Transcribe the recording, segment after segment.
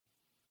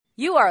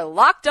You are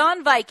Locked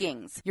On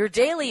Vikings, your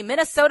daily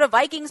Minnesota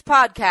Vikings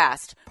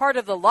podcast, part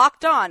of the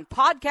Locked On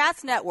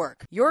Podcast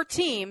Network, your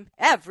team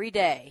every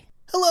day.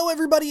 Hello,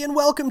 everybody, and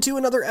welcome to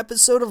another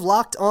episode of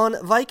Locked On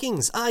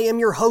Vikings. I am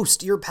your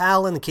host, your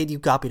pal, and the kid you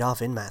copied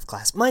off in math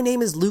class. My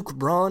name is Luke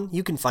Braun.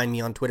 You can find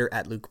me on Twitter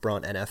at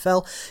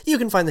LukeBraunNFL. You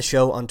can find the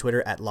show on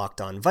Twitter at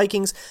Locked On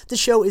Vikings. The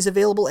show is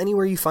available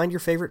anywhere you find your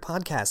favorite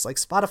podcasts, like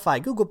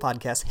Spotify, Google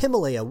Podcasts,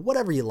 Himalaya,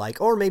 whatever you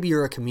like. Or maybe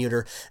you're a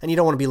commuter and you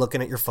don't want to be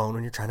looking at your phone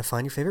when you're trying to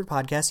find your favorite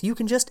podcast. You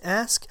can just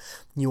ask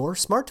your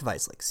smart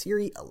device, like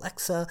Siri,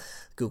 Alexa,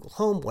 Google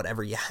Home,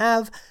 whatever you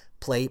have.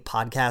 Play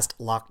podcast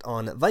Locked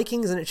On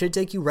Vikings, and it should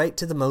take you right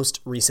to the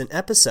most recent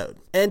episode.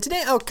 And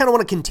today I kind of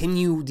want to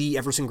continue the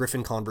Everson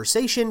Griffen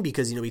conversation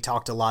because, we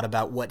talked a lot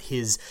about what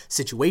his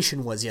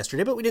situation was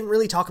yesterday, but we didn't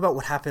really talk about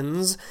what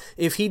happens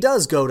if he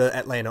does go to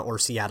Atlanta or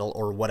Seattle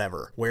or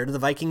whatever. Where do the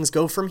Vikings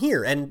go from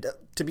here? And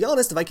to be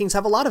honest, the Vikings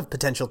have a lot of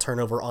potential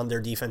turnover on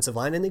their defensive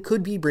line, and they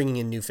could be bringing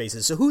in new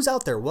faces. So who's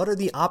out there? What are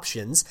the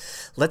options?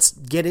 Let's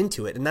get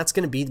into it, and that's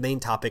going to be the main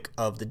topic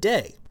of the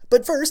day.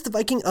 But first, the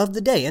Viking of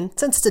the day, and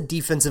since it's a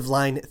defensive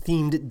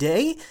line-themed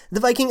day, the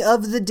Viking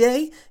of the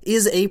day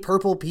is a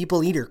Purple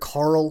People Eater,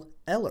 Carl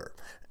Eller.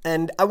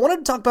 And I wanted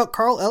to talk about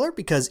Carl Eller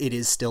because it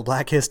is still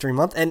Black History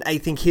Month, and I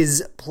think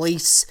his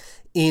place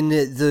in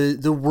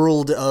the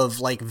world of,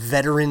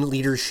 veteran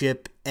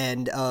leadership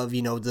and of,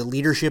 the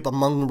leadership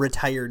among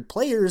retired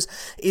players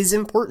is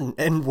important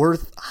and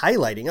worth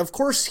highlighting. Of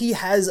course, he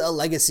has a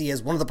legacy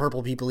as one of the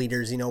Purple People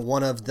Eaters,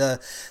 one of the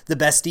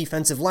best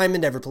defensive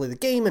linemen to ever play the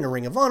game, and a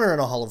Ring of Honor,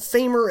 and a Hall of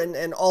Famer,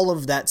 and all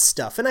of that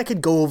stuff. And I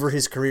could go over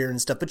his career and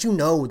stuff, but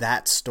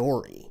that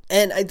story.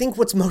 And I think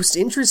what's most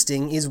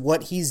interesting is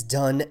what he's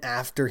done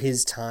after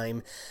his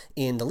time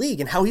in the league,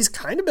 and how he's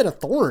kind of been a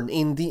thorn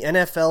in the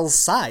NFL's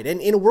side. And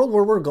in a world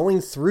where we're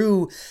going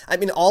through,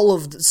 all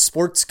of the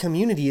sports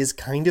community is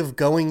kind of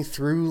going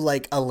through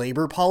a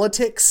labor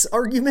politics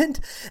argument.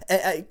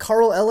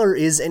 Carl Eller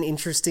is an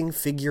interesting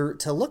figure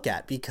to look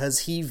at because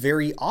he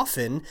very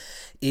often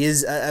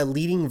is a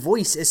leading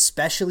voice,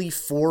 especially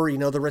for,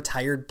 the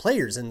retired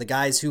players and the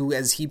guys who,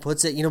 as he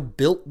puts it,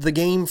 built the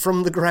game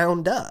from the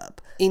ground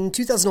up. In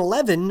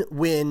 2011,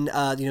 when,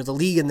 the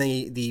league and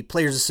the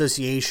Players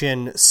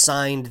Association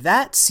signed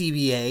that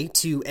CBA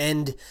to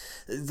end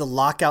the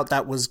lockout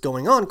that was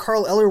going on,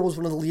 Carl Eller was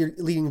one of the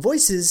leading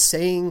voices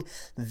saying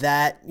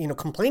that,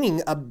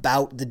 complaining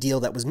about the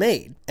deal that was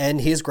made. And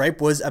his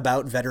gripe was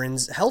about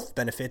veterans' health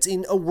benefits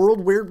in a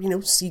world where,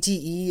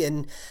 CTE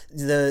and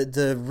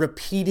the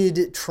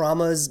repeated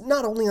traumas,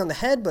 not only on the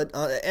head, but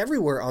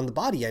everywhere on the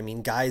body.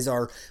 Guys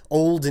are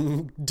old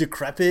and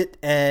decrepit,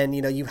 and,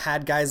 you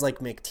had guys like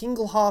Mick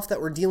Tingelhoff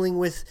that were dealing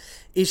with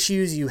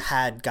issues. You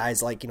had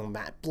guys like,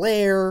 Matt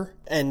Blair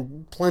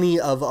and plenty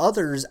of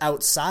others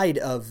outside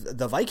of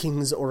the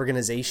Vikings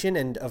organization.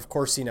 And of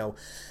course,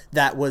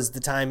 that was the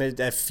time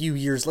a few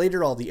years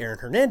later, all the Aaron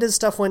Hernandez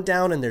stuff went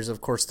down. And there's,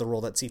 of course, the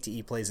role that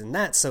CTE plays in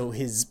that. So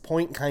his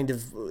point kind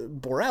of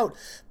bore out,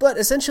 but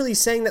essentially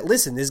saying that,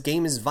 listen, this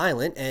game is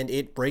violent and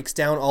it breaks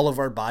down all of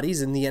our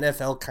bodies. And the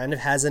NFL kind of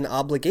has an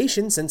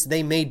obligation, since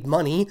they made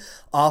money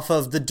off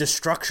of the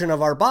destruction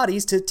of our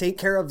bodies, to take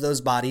care of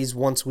those bodies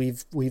once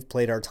we've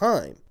played our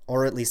time.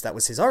 Or at least that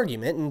was his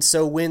argument. And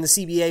so when the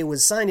CBA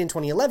was signed in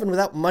 2011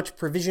 without much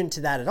provision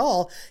to that at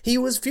all, he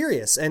was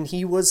furious, and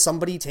he was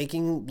somebody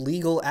taking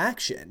legal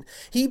action.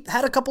 He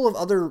had a couple of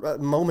other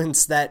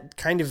moments that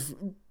kind of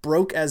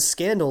broke as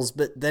scandals,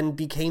 but then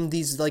became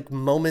these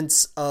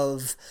moments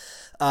of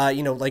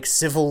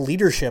civil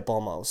leadership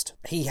almost.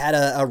 He had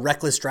a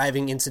reckless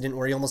driving incident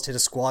where he almost hit a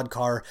squad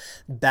car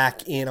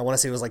back in, I want to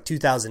say it was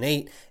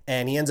 2008,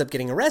 and he ends up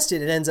getting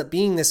arrested. It ends up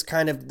being this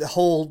kind of the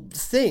whole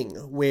thing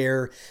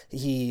where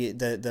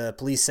the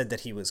police said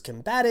that he was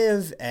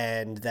combative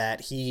and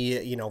that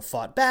he,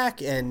 fought back,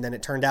 and then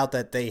it turned out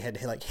that they had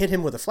hit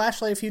him with a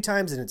flashlight a few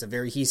times, and it's a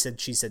very he said,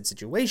 she said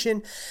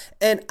situation.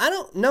 And I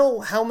don't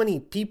know how many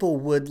people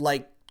would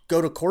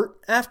go to court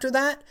after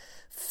that.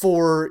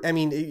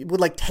 It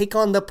would take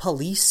on the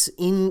police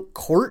in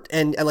court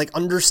and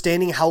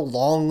understanding how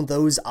long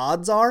those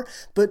odds are.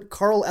 But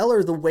Carl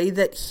Eller, the way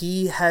that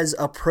he has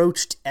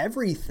approached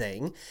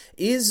everything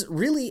is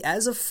really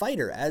as a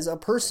fighter, as a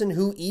person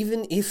who,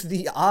 even if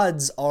the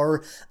odds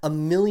are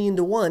 1,000,000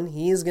 to 1,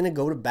 he is going to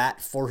go to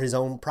bat for his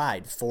own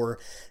pride, for,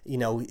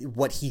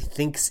 what he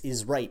thinks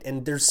is right.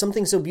 And there's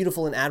something so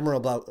beautiful and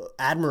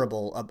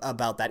admirable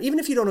about that. Even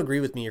if you don't agree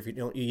with me, if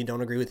you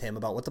don't agree with him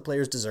about what the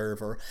players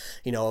deserve, or,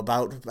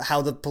 about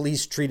how the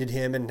police treated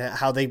him and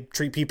how they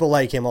treat people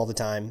like him all the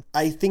time.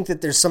 I think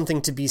that there's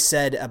something to be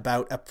said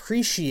about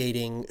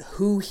appreciating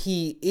who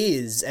he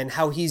is and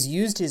how he's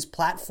used his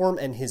platform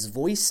and his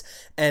voice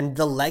and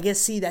the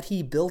legacy that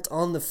he built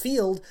on the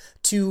field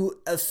to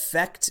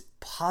affect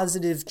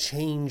positive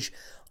change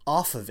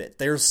off of it.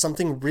 There's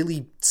something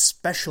really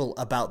special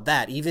about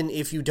that. Even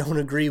if you don't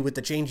agree with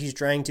the change he's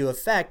trying to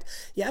affect,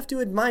 you have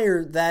to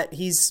admire that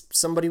he's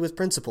somebody with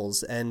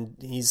principles, and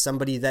he's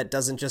somebody that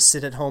doesn't just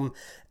sit at home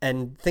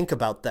and think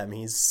about them.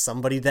 He's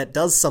somebody that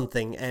does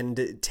something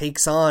and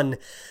takes on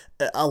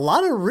a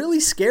lot of really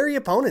scary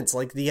opponents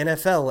like the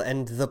NFL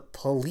and the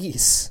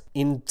police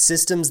in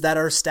systems that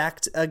are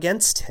stacked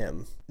against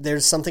him.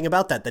 There's something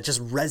about that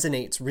just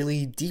resonates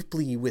really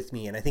deeply with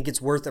me, and I think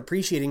it's worth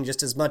appreciating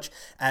just as much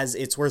as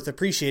it's worth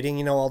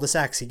appreciating, all the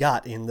sacks he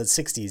got in the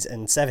 60s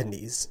and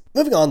 70s.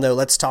 Moving on, though,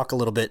 let's talk a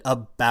little bit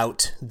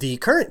about the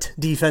current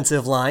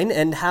defensive line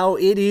and how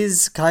it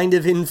is kind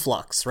of in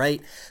flux, right?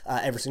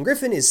 Everson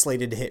Griffen is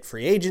slated to hit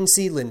free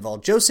agency.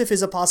 Linval Joseph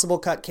is a possible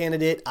cut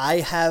candidate. I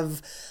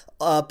have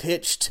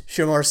pitched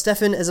Shamar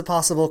Stephen as a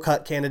possible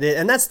cut candidate,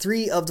 and that's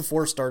 3 of the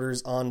 4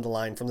 starters on the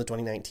line from the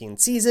 2019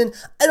 season.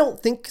 I don't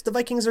think the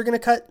Vikings are going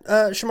to cut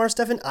Shamar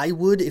Stephen. I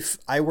would if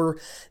I were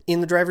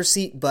in the driver's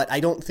seat, but I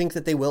don't think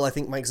that they will. I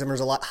think Mike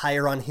Zimmer's a lot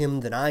higher on him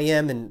than I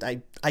am, and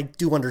I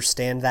do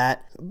understand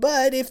that.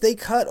 But if they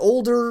cut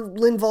older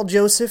Linval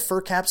Joseph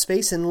for cap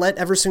space and let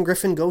Everson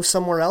Griffen go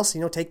somewhere else,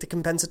 take the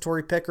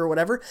compensatory pick or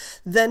whatever,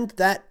 then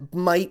that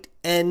might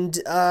end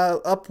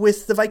up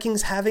with the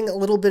Vikings having a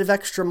little bit of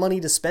extra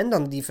money to spend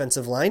on the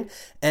defensive line,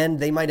 and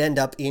they might end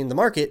up in the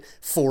market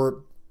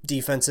for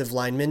defensive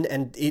linemen,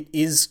 and it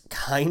is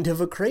kind of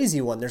a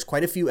crazy one. There's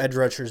quite a few edge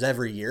rushers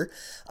every year,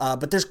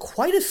 but there's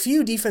quite a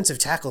few defensive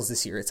tackles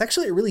this year. It's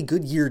actually a really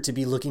good year to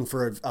be looking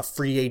for a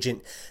free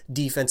agent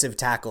defensive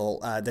tackle.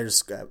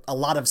 There's a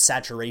lot of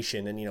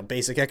saturation and,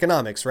 basic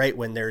economics, right?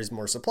 When there is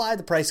more supply,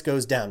 the price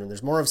goes down. When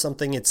there's more of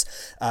something, it's,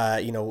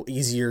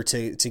 easier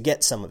to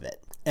get some of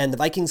it. And the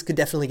Vikings could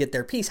definitely get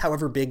their piece,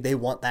 however big they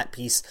want that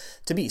piece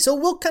to be. So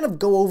we'll kind of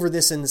go over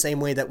this in the same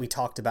way that we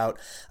talked about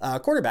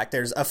quarterback.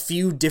 There's a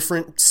few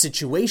different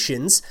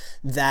situations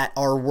that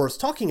are worth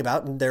talking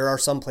about, and there are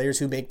some players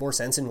who make more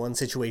sense in one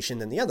situation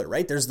than the other,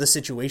 right? There's the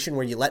situation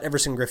where you let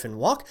Everson Griffen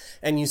walk,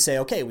 and you say,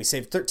 okay, we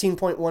saved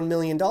 $13.1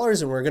 million,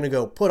 and we're going to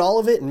go put all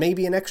of it and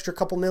maybe an extra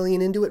couple million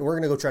into it, and we're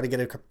going to go try to get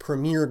a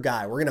premier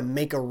guy. We're going to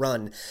make a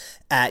run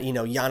at,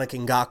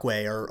 Yannick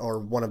Ngakoue or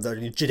one of the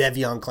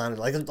Jadeveon Clowney.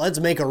 Like, let's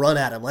make a run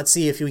at him. Let's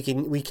see if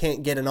we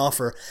can't get an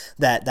offer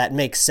that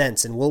makes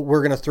sense, and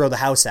we're going to throw the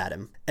house at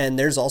him. And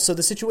there's also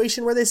the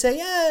situation where they say,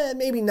 yeah,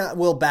 maybe not.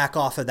 We'll back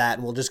off of that,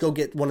 and we'll just go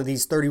get one of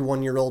these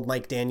 31-year-old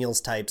Mike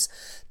Daniels types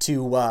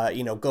to,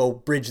 go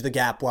bridge the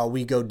gap while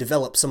we go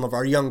develop some of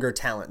our younger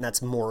talent. And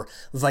that's more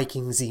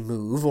Vikingsy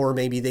move. Or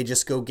maybe they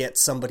just go get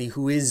somebody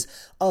who is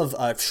of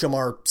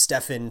Shamar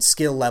Stephen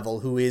skill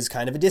level, who is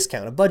kind of a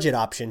discount, a budget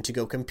option to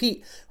go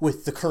compete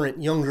with the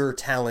current younger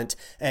talent,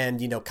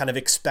 and, kind of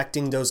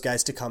expecting those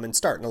guys to come and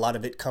start. And a lot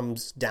of it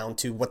comes down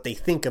to what they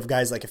think of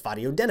guys like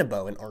Ifeadi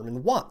Odenigbo and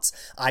Armand Watts.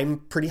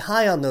 I'm pretty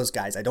high on those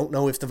guys. I don't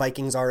know if the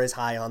Vikings are as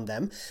high on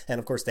them. And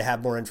of course, they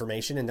have more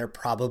information, and they're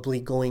probably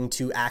going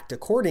to act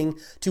according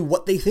to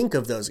what they think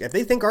of those guys. If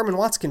they think Armand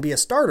Watts can be a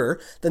starter,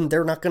 then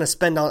they're not going to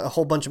spend a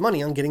whole bunch of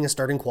money on getting a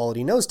starting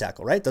quality nose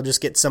tackle, right? They'll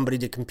just get somebody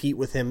to compete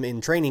with him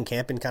in training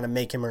camp and kind of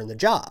make him earn the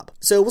job.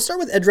 So we'll start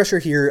with edge rusher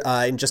here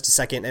in just a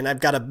second, and I've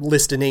got a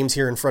list of names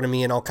here in front of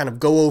me, and I'll kind of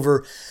go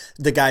over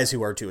the guys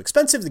who are too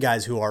expensive, the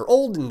guys who are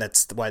old, and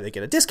that's why they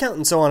get a discount,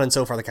 and so on and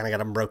so forth. I kind of got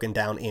them broken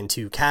down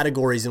into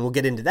categories, and we'll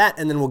get into that,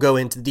 and then we'll go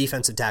into the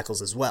defensive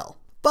tackles as well.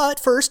 But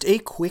first, a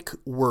quick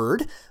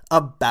word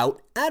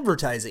about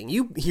advertising.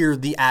 You hear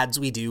the ads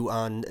we do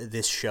on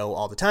this show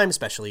all the time,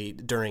 especially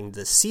during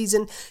the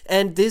season,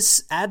 and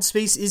this ad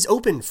space is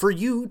open for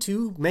you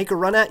to make a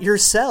run at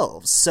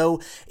yourselves.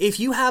 So if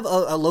you have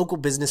a local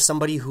business,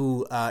 somebody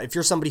who, if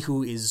you're somebody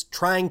who is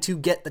trying to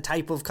get the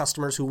type of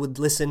customers who would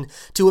listen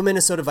to a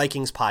Minnesota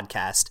Vikings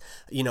podcast,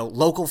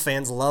 local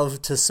fans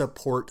love to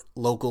support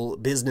local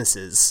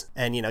businesses,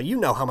 and you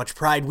know how much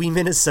pride we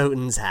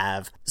Minnesotans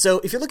have. So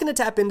if you're looking to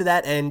tap into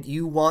that and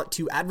you want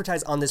to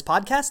advertise on this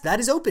podcast, that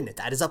is open.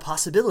 That is a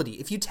possibility.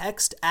 If you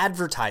text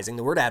advertising,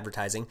 the word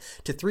advertising,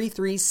 to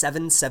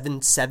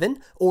 33777,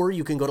 or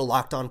you can go to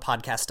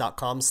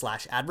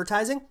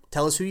lockedonpodcast.com/advertising.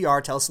 Tell us who you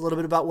are, tell us a little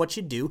bit about what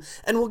you do,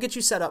 and we'll get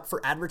you set up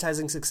for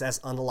advertising success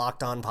on the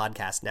Locked On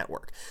Podcast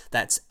Network.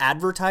 That's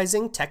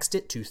advertising. Text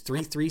it to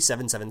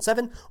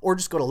 33777, or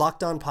just go to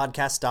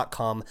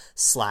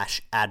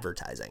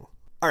lockedonpodcast.com/advertising.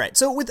 All right,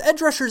 so with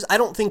edge rushers, I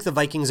don't think the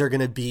Vikings are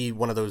going to be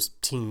one of those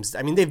teams.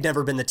 I mean, they've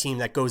never been the team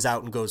that goes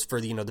out and goes for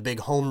the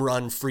big home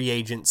run free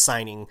agent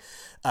signing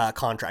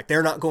contract.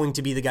 They're not going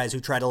to be the guys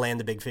who try to land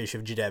the big fish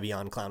of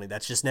Jadeveon Clowney.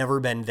 That's just never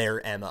been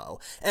their MO.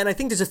 And I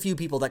think there's a few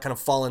people that kind of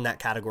fall in that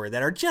category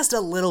that are just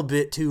a little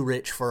bit too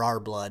rich for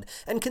our blood.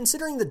 And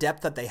considering the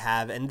depth that they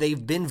have, and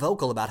they've been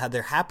vocal about how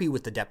they're happy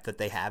with the depth that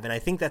they have, and I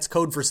think that's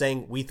code for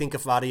saying we think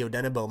Ifeadi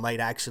Odenigbo might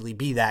actually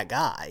be that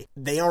guy.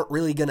 They aren't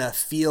really going to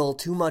feel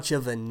too much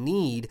of a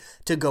need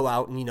to go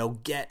out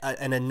and, get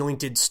an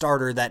anointed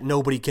starter that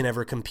nobody can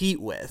ever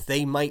compete with.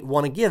 They might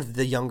want to give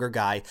the younger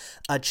guy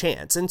a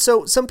chance. And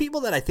so some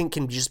people that I think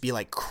can just be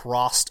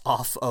crossed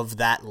off of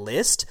that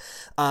list,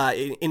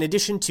 in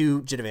addition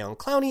to Jadeveon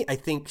Clowney, I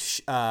think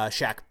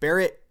Shaq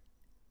Barrett,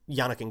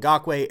 Yannick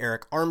Ngakoue,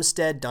 Eric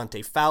Armstead,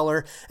 Dante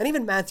Fowler, and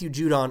even Matthew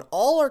Judon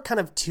all are kind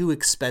of too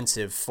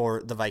expensive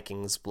for the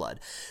Vikings' blood.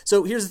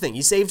 So here's the thing.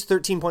 You saved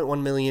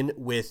 $13.1 million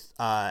with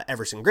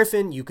Everson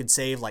Griffin. You could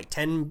save like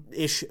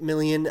 $10-ish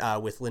million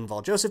with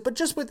Linval Joseph. But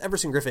just with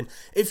Everson Griffin,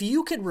 if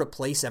you could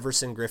replace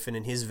Everson Griffin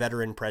and his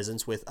veteran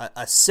presence with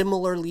a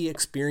similarly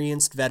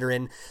experienced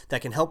veteran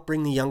that can help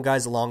bring the young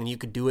guys along, and you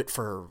could do it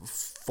for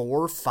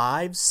 $4,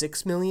 $5,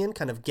 $6 million,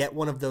 kind of get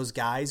one of those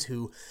guys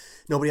who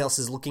nobody else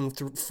is looking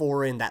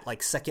for in that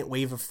like second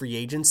wave of free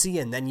agency,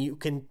 and then you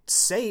can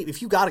save,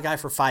 if you got a guy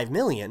for $5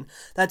 million,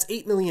 that's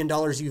 $8 million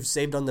you've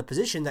saved on the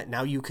position that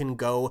now you can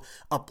go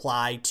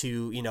apply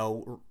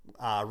to,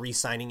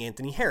 re-signing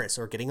Anthony Harris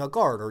or getting a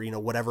guard or,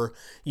 whatever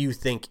you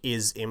think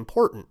is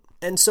important.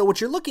 And so what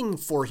you're looking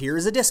for here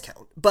is a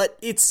discount, but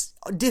it's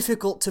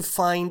difficult to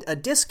find a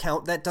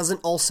discount that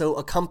doesn't also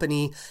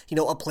accompany,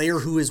 a player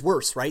who is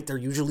worse, right? They're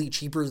usually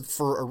cheaper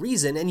for a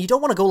reason, and you don't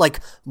want to go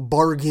like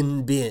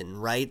bargain bin,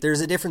 right?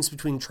 There's a difference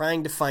between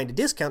trying to find a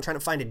discount, trying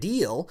to find a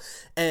deal,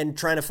 and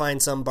trying to find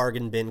some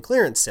bargain bin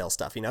clearance sale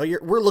stuff.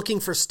 We're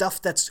looking for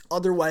stuff that's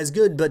otherwise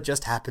good, but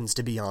just happens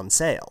to be on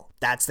sale.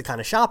 That's the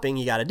kind of shopping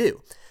you got to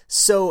do.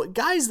 So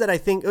guys that I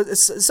think,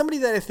 somebody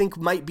that I think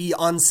might be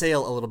on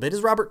sale a little bit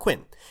is Robert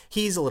Quinn.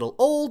 He's a little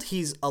old,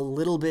 he's a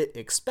little bit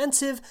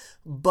expensive,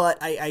 but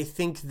I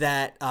think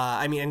that,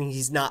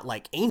 he's not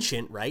like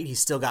ancient, right? He's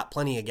still got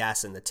plenty of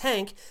gas in the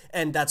tank,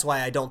 and that's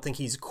why I don't think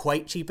he's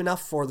quite cheap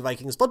enough for the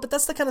Vikings' blood, but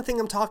that's the kind of thing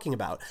I'm talking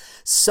about.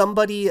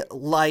 Somebody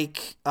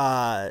like,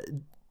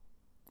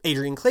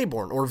 Adrian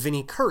Claiborne or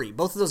Vinny Curry.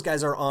 Both of those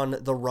guys are on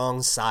the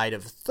wrong side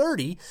of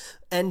 30,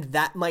 and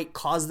that might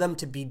cause them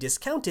to be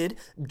discounted.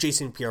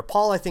 Jason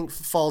Pierre-Paul, I think,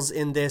 falls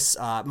in this.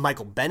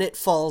 Michael Bennett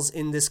falls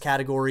in this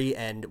category,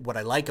 and what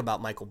I like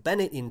about Michael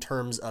Bennett in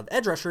terms of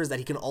edge rusher is that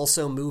he can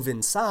also move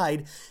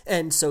inside,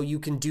 and so you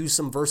can do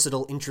some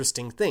versatile,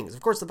 interesting things. Of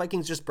course, the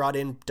Vikings just brought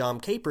in Dom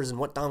Capers, and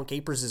what Dom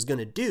Capers is going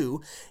to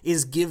do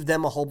is give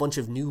them a whole bunch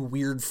of new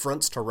weird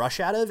fronts to rush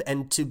out of,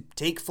 and to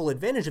take full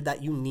advantage of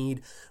that, you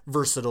need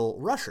versatile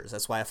rushers.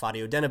 That's why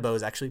Afadio Denebo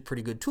is actually a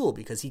pretty good tool,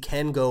 because he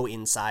can go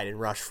inside and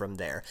rush from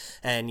there.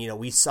 And,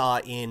 we saw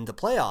in the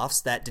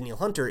playoffs that Danielle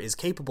Hunter is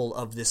capable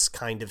of this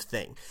kind of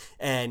thing.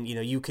 And,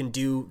 you can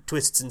do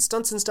twists and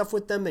stunts and stuff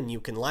with them, and you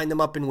can line them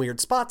up in weird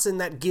spots,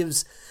 and that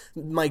gives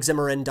Mike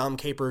Zimmer and Dom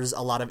Capers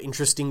a lot of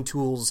interesting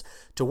tools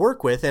to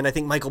work with. And I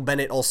think Michael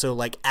Bennett also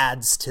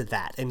adds to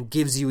that and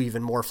gives you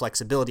even more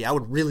flexibility. I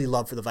would really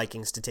love for the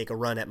Vikings to take a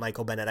run at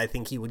Michael Bennett. I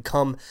think he would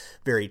come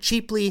very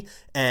cheaply,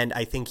 and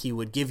I think he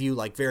would give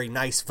you very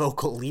nice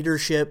vocal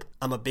leadership.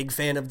 I'm a big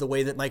fan of the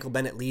way that Michael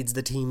Bennett leads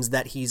the teams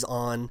that he's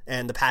on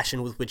and the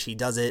passion with which he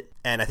does it.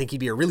 And I think he'd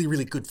be a really,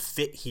 really good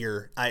fit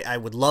here. I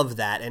would love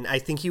that. And I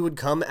think he would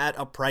come at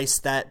a price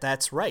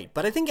that's right.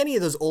 But I think any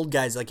of those old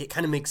guys, it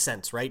kind of makes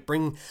sense, right?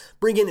 Bring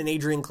in an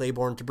Adrian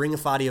Claiborne to bring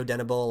Afadio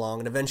Denebo along,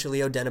 and eventually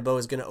Odenebo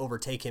is going to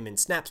overtake him in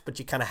snaps, but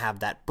you kind of have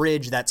that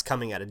bridge that's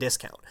coming at a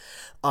discount.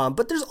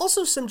 But there's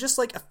also some just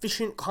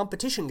efficient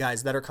competition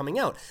guys that are coming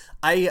out.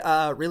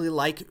 I really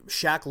like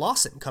Shaq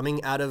Lawson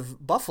coming out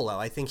of Buffalo.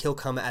 I think he'll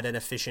come at an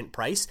efficient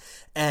price,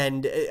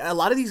 and a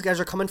lot of these guys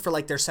are coming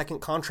for their second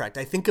contract.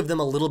 I think of them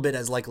a little bit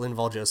as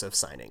Linval Joseph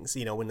signings.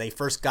 When they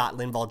first got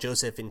Linval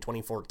Joseph in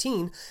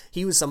 2014,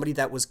 he was somebody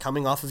that was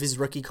coming off of his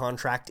rookie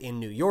contract in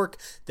New York.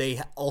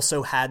 They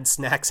also had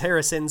Snacks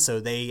Harrison, so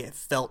they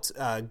felt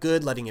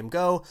good letting him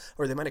go,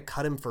 or they might have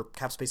cut him for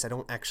cap space. I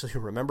don't actually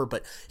remember,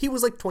 but he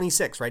was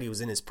 26, right? He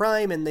was in his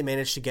prime, and they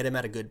managed to get him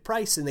at a good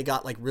price, and they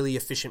got really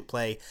efficient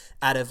play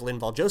out of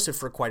Linval Joseph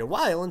for quite a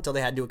while until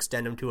they had to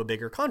extend him to a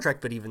bigger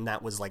contract, but even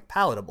that was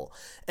palatable.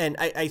 And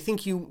I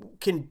think you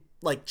can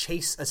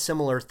chase a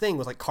similar thing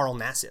with Carl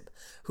Nassib,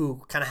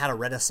 who kind of had a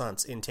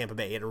renaissance in Tampa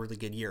Bay. He had a really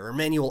good year. Or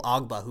Emmanuel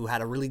Ogbah, who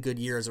had a really good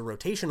year as a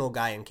rotational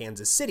guy in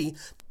Kansas City,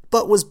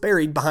 but was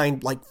buried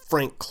behind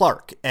Frank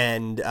Clark.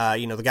 And,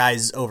 the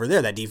guys over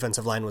there, that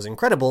defensive line was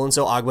incredible. And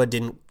so Ogbah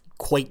didn't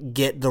quite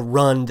get the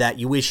run that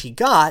you wish he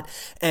got,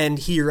 and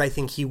here I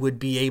think he would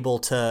be able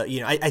to,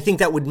 I think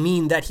that would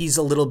mean that he's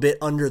a little bit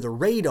under the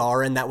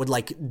radar, and that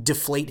would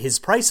deflate his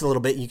price a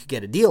little bit, and you could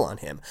get a deal on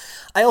him.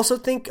 I also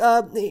think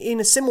in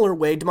a similar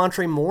way,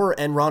 Demontre Moore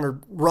and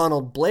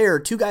Ronald Blair,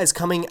 two guys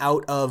coming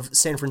out of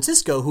San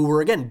Francisco who were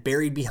again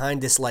buried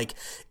behind this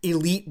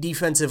elite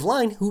defensive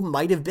line, who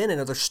might have been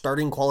another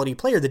starting quality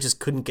player that just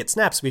couldn't get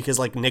snaps because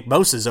Nick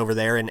Bosa's over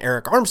there and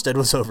Eric Armstead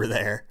was over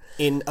there.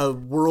 In a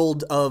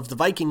world of the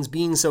Vikings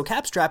being so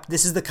cap-strapped,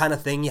 this is the kind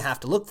of thing you have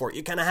to look for.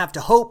 You kind of have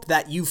to hope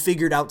that you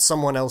figured out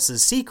someone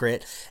else's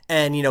secret,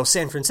 and,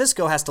 San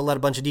Francisco has to let a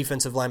bunch of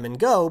defensive linemen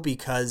go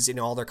because,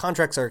 all their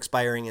contracts are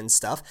expiring and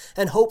stuff,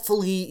 and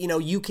hopefully,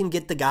 you can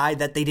get the guy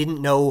that they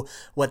didn't know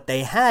what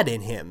they had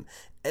in him.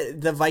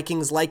 The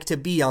Vikings like to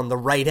be on the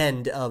right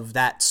end of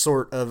that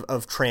sort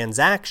of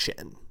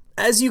transaction.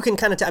 As you can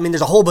kind of tell, I mean,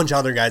 there's a whole bunch of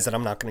other guys that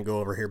I'm not going to go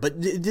over here, but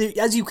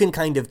as you can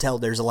kind of tell,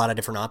 there's a lot of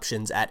different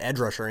options at edge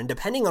rusher, and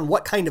depending on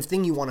what kind of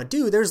thing you want to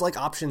do, there's like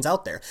options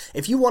out there.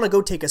 If you want to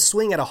go take a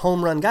swing at a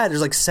home run guy,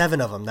 there's like 7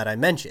 of them that I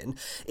mentioned.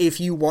 If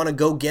you want to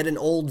go get an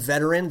old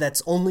veteran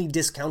that's only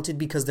discounted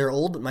because they're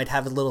old, but might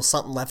have a little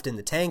something left in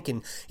the tank,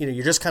 and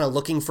you're just kind of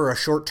looking for a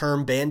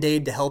short-term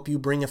band-aid to help you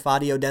bring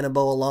Fadio Denebo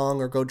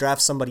along or go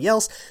draft somebody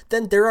else,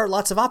 then there are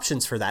lots of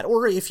options for that.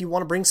 Or if you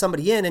want to bring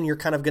somebody in and you're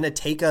kind of going to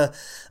take a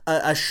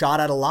shot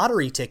at a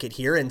lottery ticket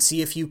here and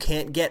see if you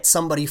can't get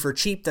somebody for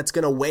cheap that's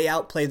going to way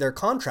outplay their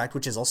contract,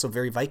 which is also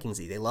very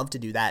Vikingsy. They love to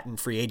do that in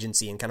free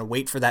agency and kind of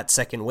wait for that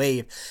second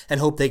wave and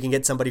hope they can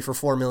get somebody for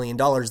 $4 million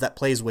that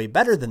plays way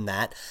better than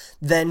that.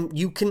 Then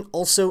you can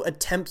also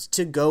attempt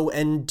to go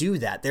and do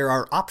that. There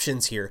are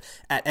options here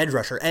at edge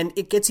rusher, and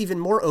it gets even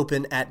more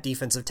open at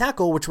defensive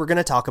tackle, which we're going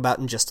to talk about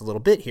in just a little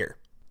bit here.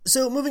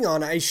 So moving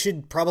on, I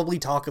should probably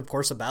talk, of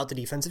course, about the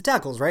defensive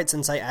tackles, right?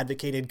 Since I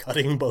advocated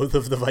cutting both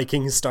of the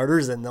Vikings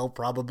starters, and they'll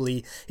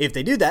probably, if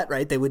they do that,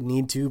 right, they would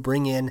need to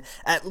bring in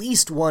at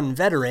least one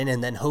veteran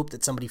and then hope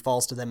that somebody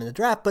falls to them in the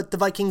draft. But the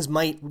Vikings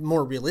might,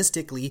 more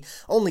realistically,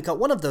 only cut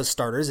one of those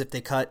starters. If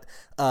they cut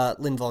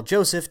Linval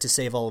Joseph to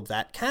save all of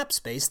that cap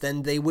space,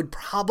 then they would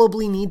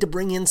probably need to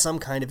bring in some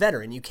kind of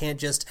veteran. You can't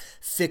just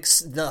fix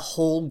the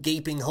whole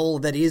gaping hole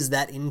that is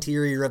that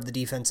interior of the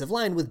defensive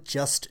line with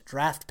just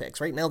draft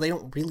picks. Right now, they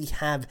don't really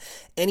have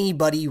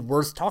anybody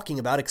worth talking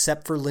about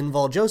except for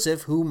Linval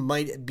Joseph, who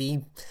might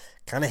be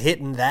kind of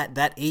hitting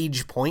that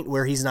age point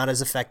where he's not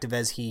as effective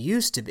as he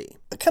used to be.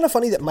 Kind of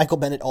funny that Michael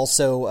Bennett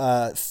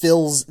also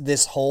fills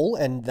this hole,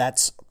 and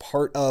that's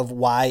part of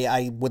why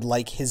I would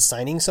like his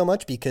signing so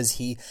much, because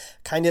he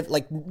kind of,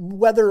 like,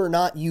 whether or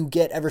not you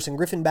get Everson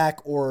Griffin back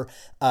or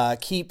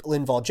keep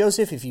Linval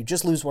Joseph, if you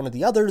just lose one or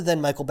the other,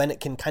 then Michael Bennett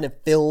can kind of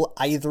fill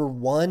either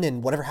one,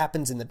 and whatever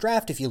happens in the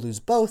draft, if you lose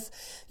both,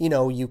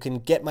 you can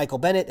get Michael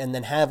Bennett and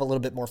then have a little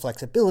bit more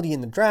flexibility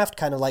in the draft,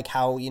 kind of like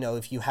how,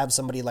 if you have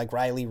somebody like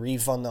Riley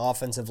Reef on the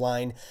offensive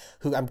line,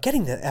 who, I'm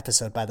getting the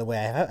episode, by the way,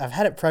 I've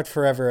had it prepped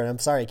forever, and I'm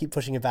sorry, I keep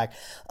pushing it back,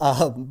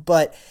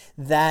 but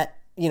that,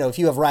 if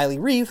you have Riley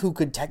Reeve, who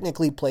could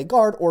technically play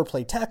guard or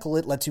play tackle,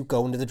 it lets you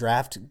go into the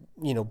draft,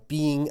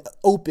 being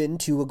open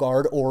to a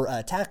guard or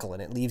a tackle,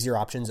 and it leaves your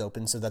options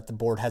open so that the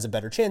board has a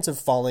better chance of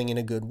falling in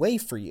a good way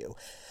for you.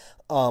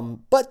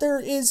 But there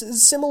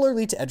is,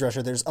 similarly to edge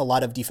rusher, there's a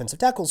lot of defensive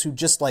tackles who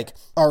just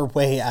are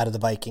way out of the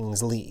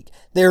Vikings league.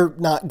 They're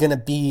not going to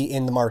be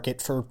in the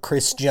market for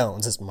Chris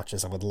Jones, as much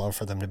as I would love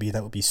for them to be.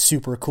 That would be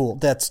super cool.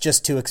 That's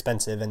just too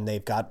expensive, and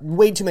they've got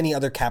way too many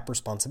other cap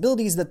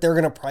responsibilities that they're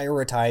going to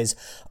prioritize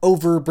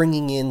over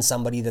bringing in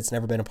somebody that's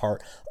never been a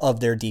part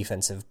of their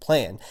defensive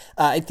plan.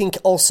 I think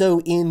also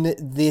in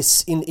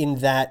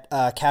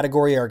that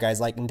category are guys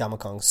like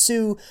Ndamukong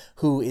Suh,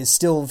 who is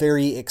still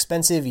very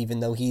expensive, even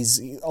though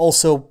he's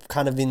also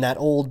kind of in that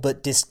old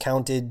but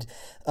discounted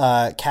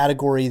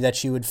category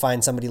that you would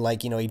find somebody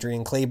like,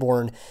 Adrian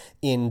Claiborne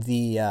in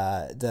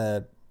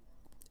the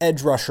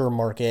edge rusher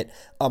market.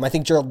 I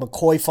think Gerald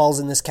McCoy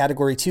falls in this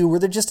category too, where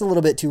they're just a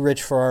little bit too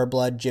rich for our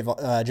blood.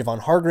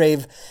 Javon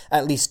Hargrave,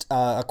 at least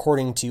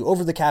according to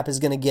Over the Cap, is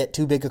going to get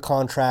too big a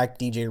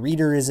contract. DJ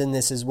Reader is in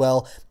this as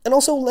well. And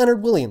also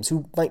Leonard Williams,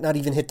 who might not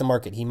even hit the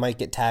market. He might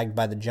get tagged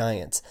by the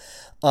Giants.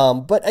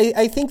 But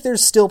I think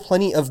there's still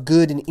plenty of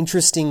good and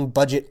interesting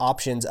budget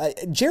options.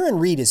 Jaron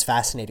Reed is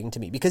fascinating to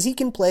me because he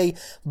can play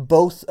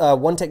both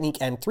 1 technique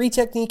and 3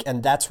 technique,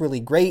 and that's really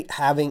great.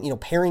 Having,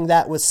 pairing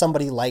that with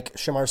somebody like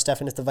Shamar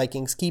Stephen, if the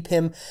Vikings keep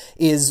him,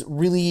 is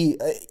really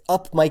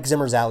up Mike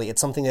Zimmer's alley.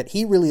 It's something that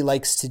he really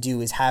likes to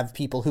do, is have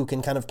people who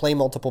can kind of play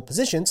multiple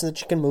positions so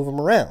that you can move them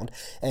around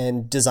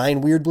and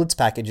design weird blitz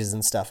packages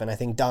and stuff. And I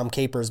think Dom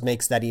Capers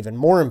makes that even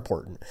more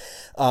important.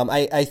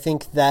 I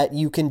think that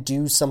you can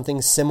do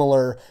something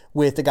similar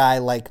with a guy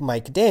like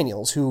Mike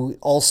Daniels, who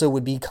also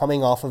would be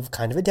coming off of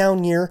kind of a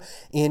down year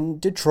in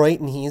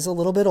Detroit, and he's a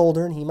little bit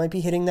older, and he might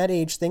be hitting that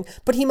age thing,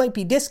 but he might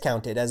be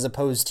discounted as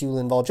opposed to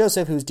Linval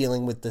Joseph, who's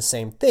dealing with the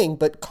same thing,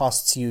 but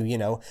costs you,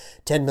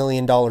 $10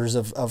 million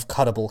of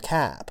cuttable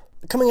cap.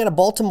 Coming out of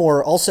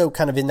Baltimore, also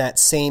kind of in that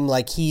same,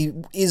 he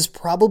is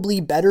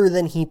probably better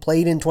than he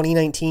played in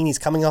 2019. He's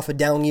coming off a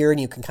down year, and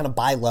you can kind of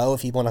buy low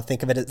if you want to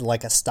think of it as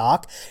like a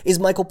stock, is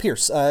Michael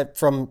Pierce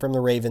from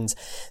the Ravens.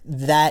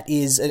 That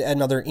is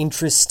another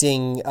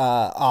interesting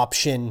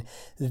option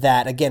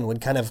that, again,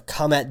 would kind of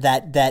come at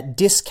that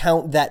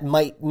discount that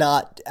might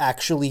not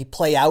actually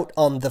play out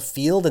on the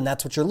field, and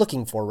that's what you're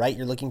looking for, right?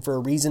 You're looking for a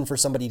reason for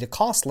somebody to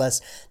cost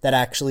less that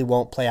actually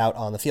won't play out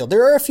on the field.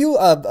 There are a few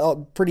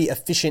pretty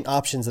efficient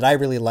options that I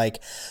really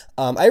like.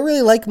 I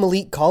really like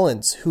Malik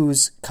Collins,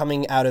 who's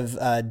coming out of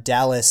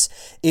Dallas.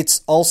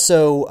 It's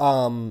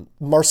also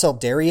Marcel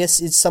Darius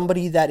is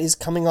somebody that is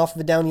coming off of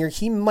a down year.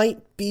 He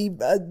might be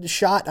a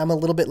shot. I'm a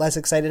little bit less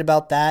excited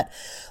about that.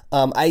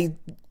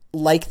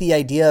 like the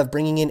idea of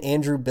bringing in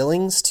Andrew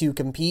Billings to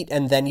compete,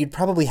 and then you'd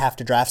probably have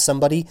to draft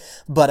somebody,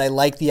 but I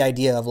like the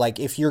idea of, like,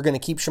 if you're going to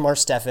keep Shamar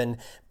Stephen,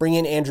 bring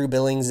in Andrew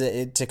Billings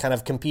to kind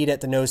of compete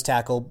at the nose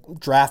tackle,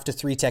 draft a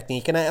 3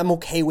 technique, and I'm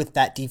okay with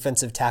that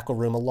defensive tackle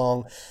room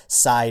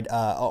alongside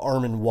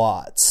Armon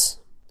Watts.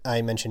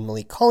 I mentioned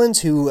Malik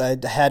Collins, who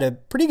had a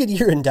pretty good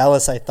year in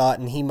Dallas, I thought,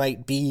 and he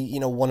might be,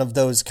 one of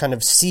those kind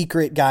of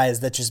secret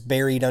guys that just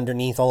buried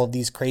underneath all of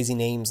these crazy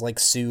names like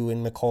Sue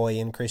and McCoy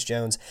and Chris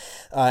Jones.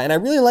 And I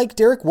really like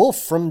Derek Wolfe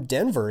from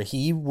Denver.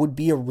 He would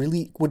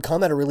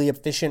come at a really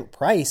efficient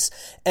price,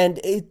 and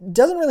it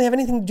doesn't really have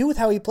anything to do with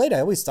how he played. I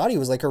always thought he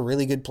was like a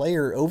really good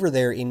player over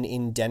there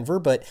in Denver,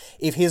 but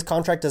if his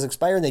contract does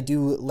expire and they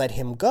do let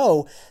him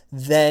go,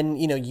 then,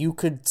 you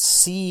could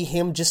see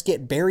him just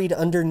get buried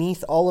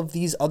underneath all of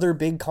these other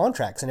big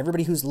contracts, and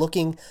everybody who's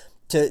looking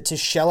to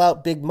shell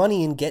out big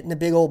money and get in a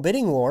big old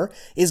bidding war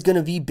is going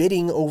to be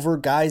bidding over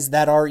guys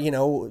that are,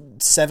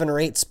 7 or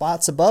 8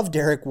 spots above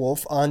Derek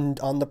Wolfe on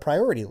the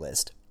priority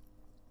list.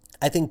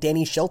 I think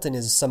Danny Shelton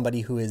is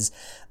somebody who is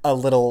a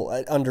little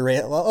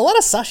underrated. A lot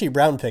of Sashi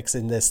Brown picks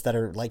in this that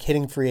are like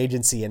hitting free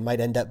agency and might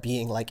end up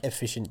being like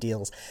efficient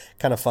deals.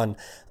 Kind of fun.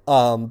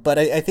 But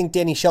I think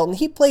Danny Shelton,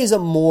 he plays a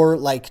more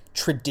like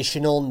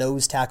traditional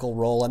nose tackle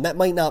role, and that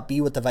might not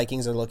be what the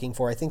Vikings are looking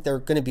for. I think they're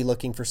going to be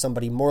looking for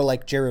somebody more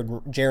like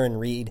Jaron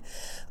Reed,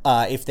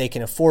 if they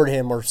can afford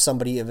him, or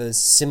somebody of a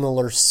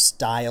similar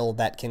style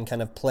that can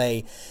kind of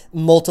play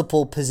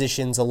multiple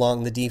positions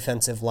along the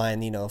defensive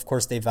line. Of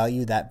course, they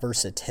value that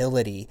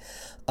versatility.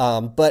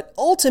 But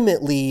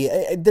ultimately,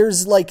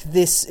 there's like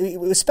this,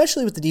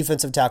 especially with the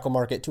defensive tackle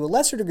market, to a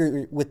lesser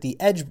degree with the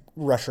edge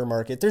rusher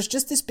market, there's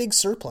just this big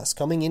surplus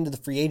coming into the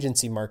free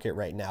agency market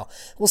right now.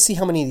 We'll see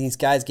how many of these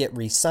guys get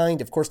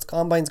re-signed. Of course, the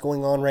combine's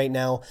going on right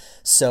now,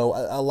 so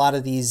a lot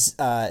of these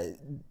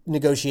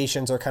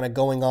negotiations are kind of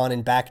going on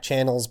in back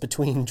channels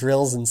between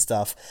drills and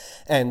stuff.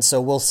 And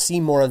so we'll see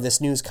more of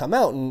this news come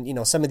out,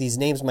 and some of these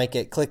names might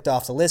get clicked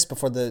off the list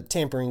before the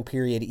tampering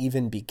period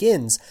even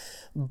begins.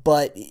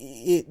 But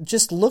it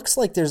just looks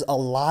like there's a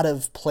lot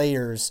of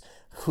players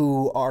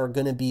who are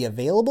going to be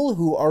available,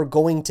 who are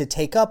going to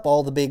take up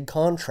all the big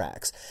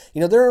contracts.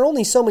 There are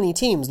only so many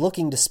teams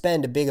looking to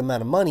spend a big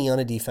amount of money on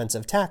a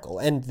defensive tackle,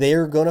 and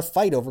they're going to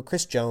fight over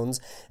Chris Jones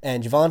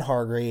and Javon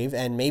Hargrave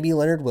and maybe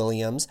Leonard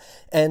Williams.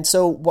 And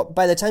so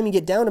by the time you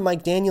get down to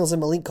Mike Daniels and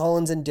Malik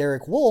Collins and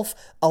Derek Wolfe,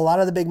 a lot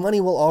of the big money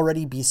will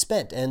already be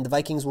spent, and the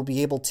Vikings will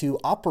be able to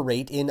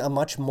operate in a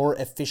much more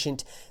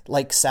efficient,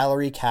 like,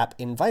 salary cap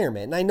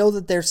environment. And I know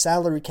that their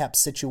salary cap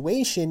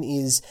situation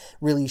is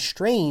really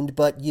strained,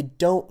 but you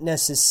don't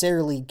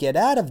necessarily get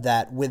out of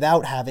that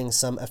without having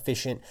some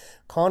efficient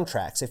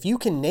contracts. If you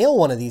can nail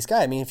one of these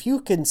guys, if you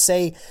can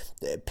say,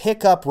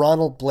 pick up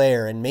Ronald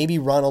Blair, and maybe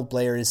Ronald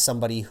Blair is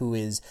somebody who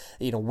is,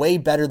 way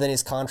better than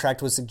his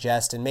contract would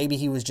suggest, and maybe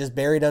he was just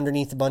buried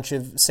underneath a bunch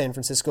of San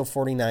Francisco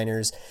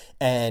 49ers,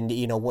 and,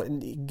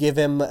 give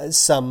him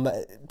some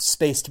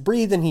space to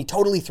breathe, and he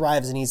totally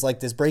thrives, and he's like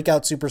this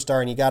breakout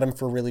superstar, and you got him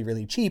for really,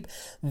 really cheap.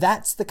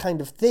 That's the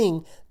kind of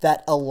thing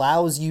that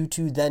allows you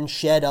to then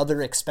shed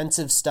other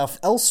expensive stuff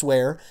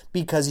elsewhere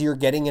because you're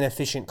getting an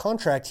efficient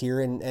contract here,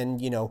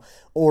 and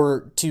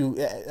or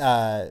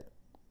to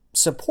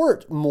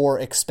support more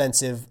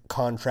expensive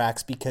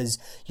contracts because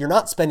you're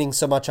not spending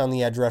so much on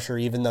the edge rusher,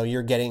 even though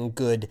you're getting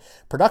good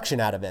production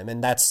out of him.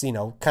 And that's,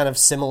 kind of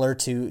similar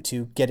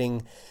to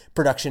getting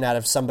production out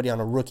of somebody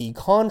on a rookie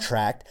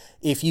contract.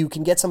 If you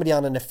can get somebody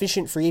on an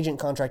efficient free agent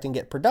contract and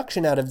get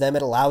production out of them,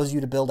 it allows you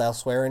to build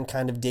elsewhere and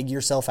kind of dig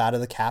yourself out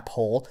of the cap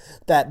hole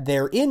that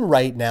they're in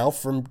right now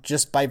from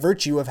just by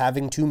virtue of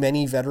having too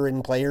many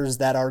veteran players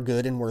that are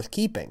good and worth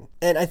keeping.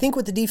 And I think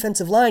with the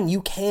defensive line,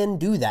 you can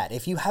do that.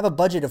 If you have a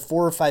budget of $4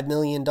 or $5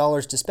 million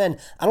to spend,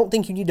 I don't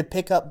think you need to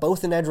pick up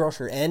both an edge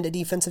rusher and a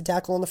defensive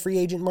tackle on the free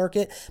agent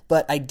market,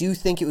 but I do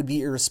think it would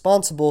be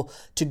irresponsible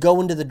to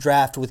go into the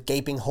draft with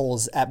gaping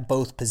holes at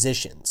both positions.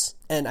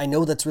 And I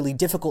know that's really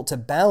difficult to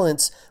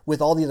balance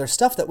with all the other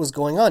stuff that was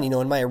going on.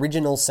 In my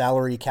original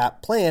salary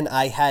cap plan,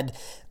 I had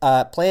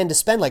planned to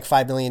spend like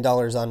 $5 million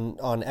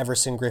on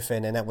Everson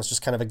Griffen, and that was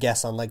just kind of a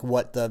guess on like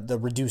what the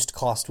reduced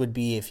cost would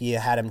be if you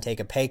had him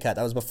take a pay cut.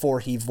 That was before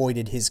he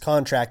voided his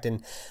contract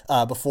and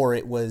before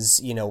it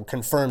was,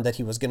 confirmed that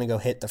he was going to go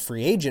hit the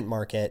free agent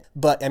market.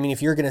 But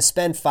if you're going to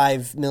spend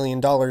 $5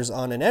 million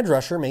on an edge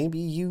rusher, maybe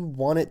you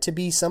want it to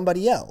be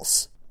somebody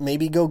else.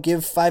 Maybe go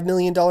give $5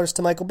 million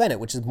to Michael Bennett,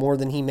 which is more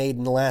than he made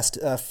in the last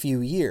few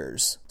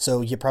years.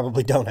 So you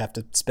probably don't have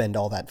to spend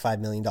all that $5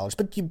 million.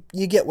 But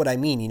you get what I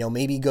mean.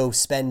 Maybe go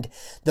spend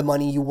the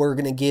money you were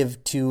going to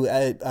give to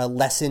a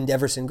lessened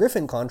Everson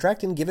Griffen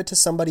contract and give it to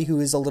somebody who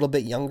is a little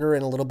bit younger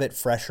and a little bit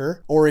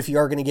fresher. Or if you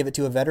are going to give it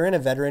to a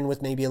veteran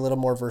with maybe a little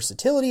more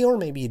versatility, or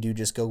maybe you do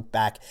just go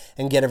back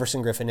and get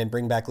Everson Griffen and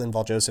bring back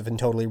Linval Joseph and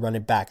totally run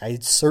it back. I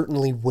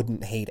certainly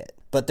wouldn't hate it.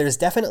 But there's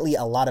definitely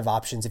a lot of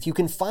options. If you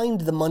can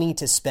find the money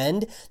to spend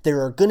spend,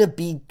 there are going to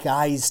be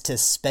guys to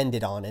spend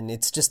it on. And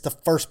it's just the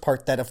first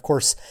part that, of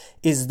course,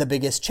 is the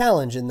biggest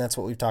challenge. And that's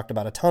what we've talked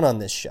about a ton on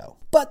this show.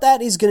 But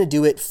that is going to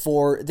do it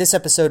for this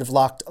episode of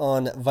Locked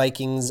On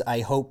Vikings.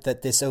 I hope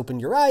that this opened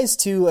your eyes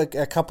to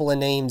a couple of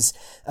names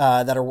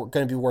that are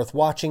going to be worth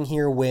watching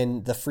here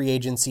when the free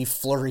agency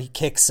flurry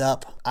kicks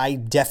up. I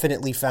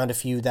definitely found a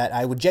few that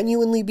I would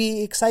genuinely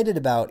be excited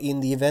about in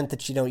the event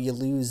that, you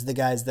lose the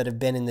guys that have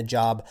been in the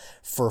job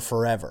for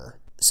forever.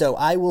 So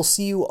I will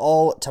see you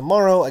all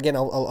tomorrow. Again,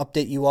 I'll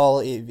update you all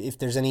if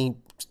there's any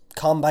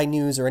combine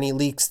news or any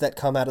leaks that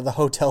come out of the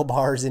hotel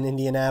bars in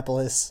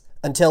Indianapolis.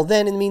 Until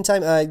then, in the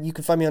meantime, you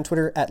can find me on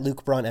Twitter at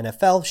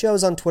LukeBraunNFL,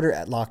 shows on Twitter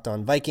at Locked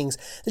On Vikings.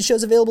 The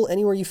show's available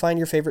anywhere you find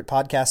your favorite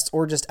podcasts,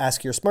 or just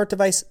ask your smart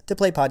device to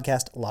play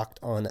podcast Locked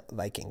On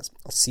Vikings.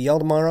 I'll see y'all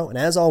tomorrow, and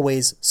as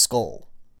always, Skol.